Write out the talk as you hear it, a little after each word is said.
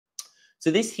So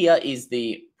this here is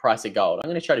the price of gold. I'm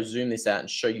going to try to zoom this out and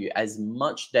show you as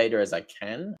much data as I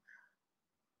can.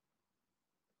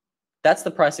 That's the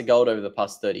price of gold over the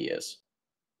past 30 years.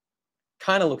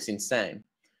 Kind of looks insane.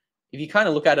 If you kind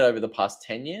of look at it over the past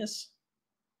 10 years,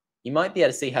 you might be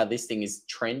able to see how this thing is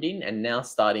trending and now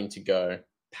starting to go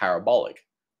parabolic.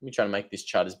 Let me try to make this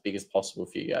chart as big as possible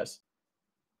for you guys.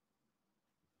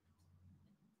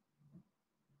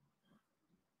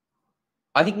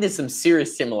 I think there's some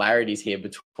serious similarities here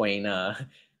between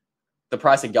the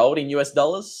price of gold in US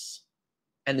dollars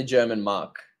and the German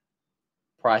mark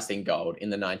pricing gold in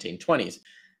the 1920s.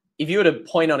 If you were to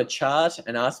point on a chart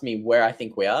and ask me where I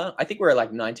think we are, I think we're at like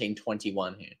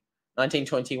 1921 here.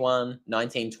 1921,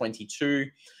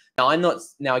 1922.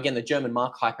 Now again, the German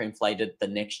mark hyperinflated the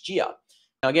next year.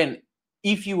 Now again,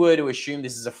 if you were to assume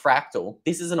this is a fractal,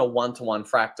 this isn't a one-to-one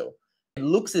fractal. It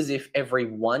looks as if every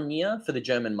 1 year for the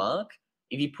German mark,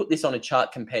 if you put this on a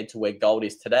chart compared to where gold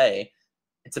is today,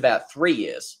 it's about 3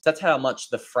 years. That's how much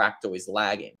the fractal is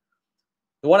lagging.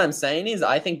 But what I'm saying is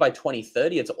I think by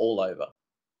 2030, it's all over.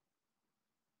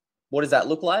 What does that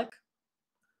look like?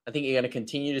 I think you're going to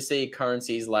continue to see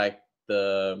currencies like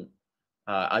the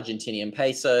Argentinian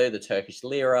peso, the Turkish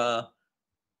lira.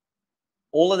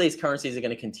 All of these currencies are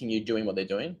going to continue doing what they're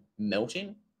doing,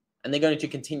 melting, and they're going to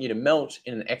continue to melt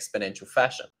in an exponential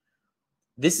fashion.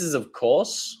 This is, of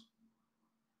course,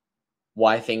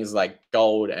 why things like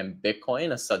gold and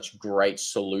Bitcoin are such great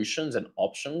solutions and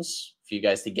options for you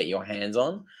guys to get your hands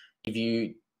on. If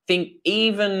you think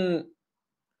even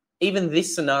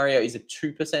this scenario is a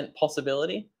 2%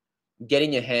 possibility,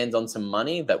 getting your hands on some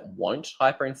money that won't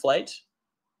hyperinflate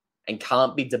and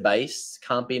can't be debased,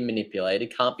 can't be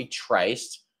manipulated, can't be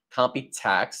traced, can't be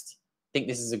taxed, I think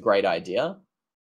this is a great idea.